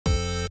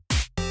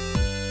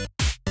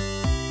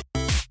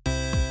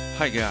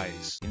Hi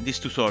guys, in this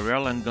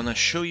tutorial I'm gonna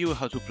show you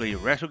how to play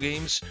retro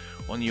games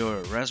on your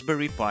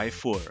Raspberry Pi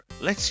 4.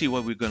 Let's see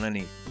what we're gonna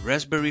need.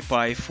 Raspberry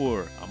Pi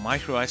 4, a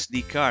micro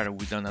SD card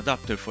with an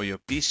adapter for your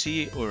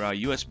PC or a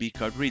USB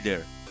card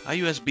reader, a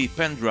USB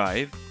pen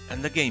drive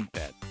and a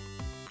gamepad.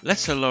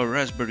 Let's allow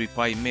Raspberry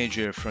Pi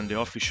Major from the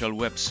official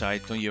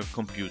website on your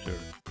computer.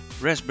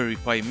 Raspberry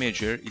Pi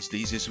Major is the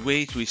easiest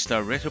way to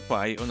install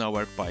RetroPie on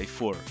our Pi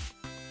 4.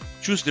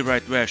 Choose the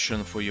right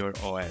version for your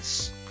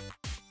OS.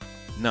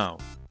 Now,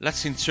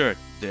 let's insert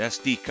the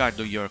SD card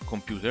on your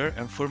computer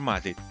and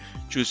format it,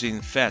 choosing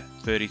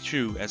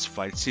FAT32 as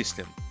file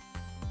system.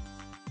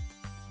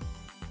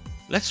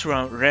 Let's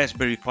run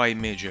Raspberry Pi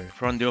Major.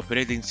 From the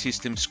operating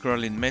system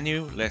scrolling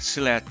menu, let's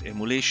select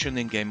Emulation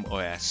and Game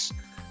OS,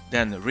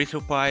 then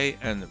RetroPie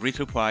and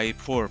RetroPie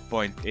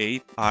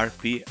 4.8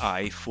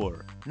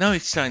 RPI4. Now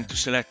it's time to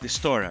select the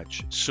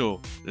storage,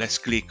 so let's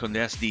click on the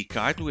SD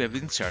card we have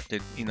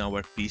inserted in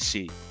our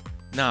PC.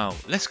 Now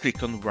let's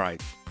click on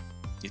Write.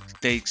 It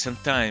takes some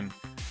time,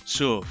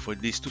 so for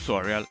this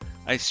tutorial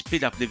I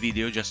speed up the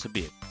video just a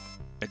bit.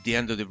 At the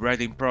end of the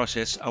writing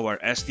process, our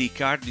SD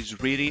card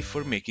is ready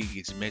for making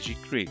its magic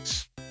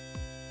tricks.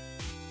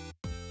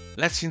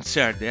 Let's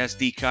insert the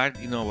SD card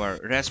in our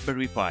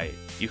Raspberry Pi.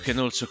 You can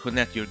also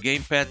connect your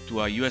gamepad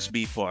to a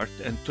USB port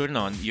and turn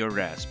on your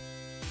Rasp.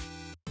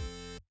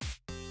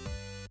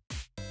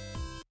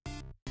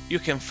 You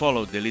can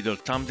follow the little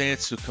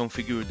thumbnails to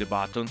configure the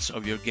buttons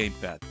of your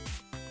gamepad.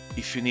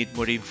 If you need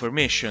more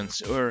information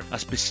or a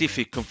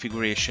specific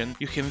configuration,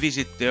 you can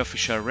visit the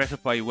official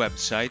RetroPie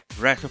website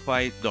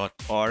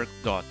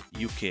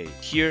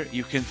retropie.org.uk. Here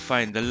you can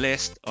find a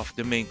list of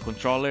the main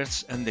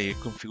controllers and their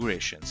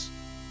configurations.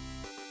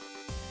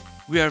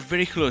 We are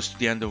very close to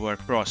the end of our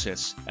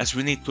process. As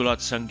we need to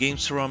load some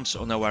games ROMs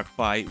on our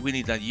Pi, we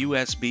need a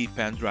USB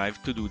pen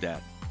drive to do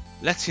that.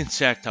 Let's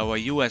insert our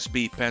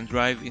USB pen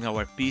drive in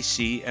our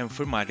PC and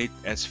format it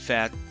as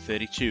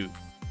FAT32.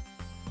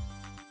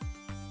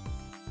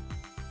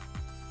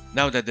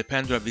 Now that the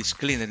pen drive is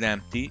clean and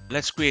empty,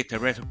 let's create a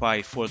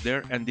RetroPie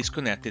folder and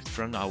disconnect it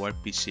from our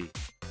PC.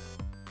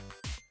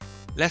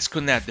 Let's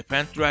connect the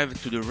pen drive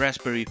to the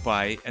Raspberry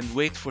Pi and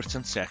wait for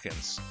some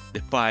seconds.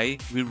 The Pi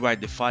will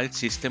write the file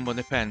system on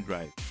the pen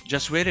drive.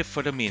 Just wait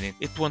for a minute,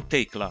 it won't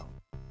take long.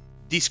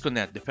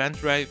 Disconnect the pen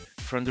drive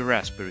from the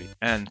Raspberry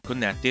and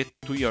connect it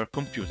to your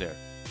computer.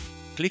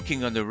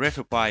 Clicking on the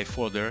RetroPie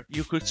folder,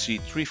 you could see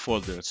 3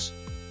 folders.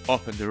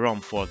 Open the ROM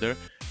folder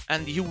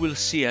and you will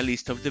see a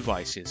list of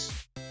devices.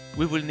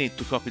 We will need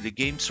to copy the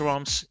games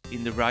ROMs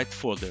in the right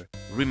folder.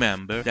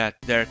 Remember that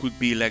there could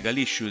be legal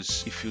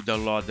issues if you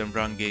download and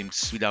run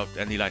games without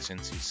any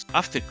licenses.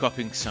 After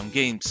copying some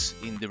games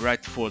in the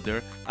right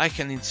folder, I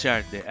can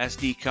insert the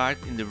SD card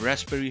in the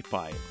Raspberry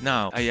Pi.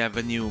 Now I have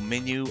a new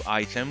menu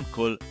item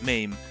called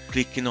MAME.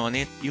 Clicking on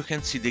it, you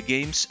can see the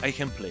games I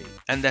can play.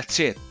 And that's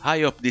it.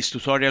 I hope this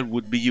tutorial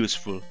would be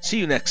useful. See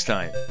you next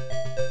time.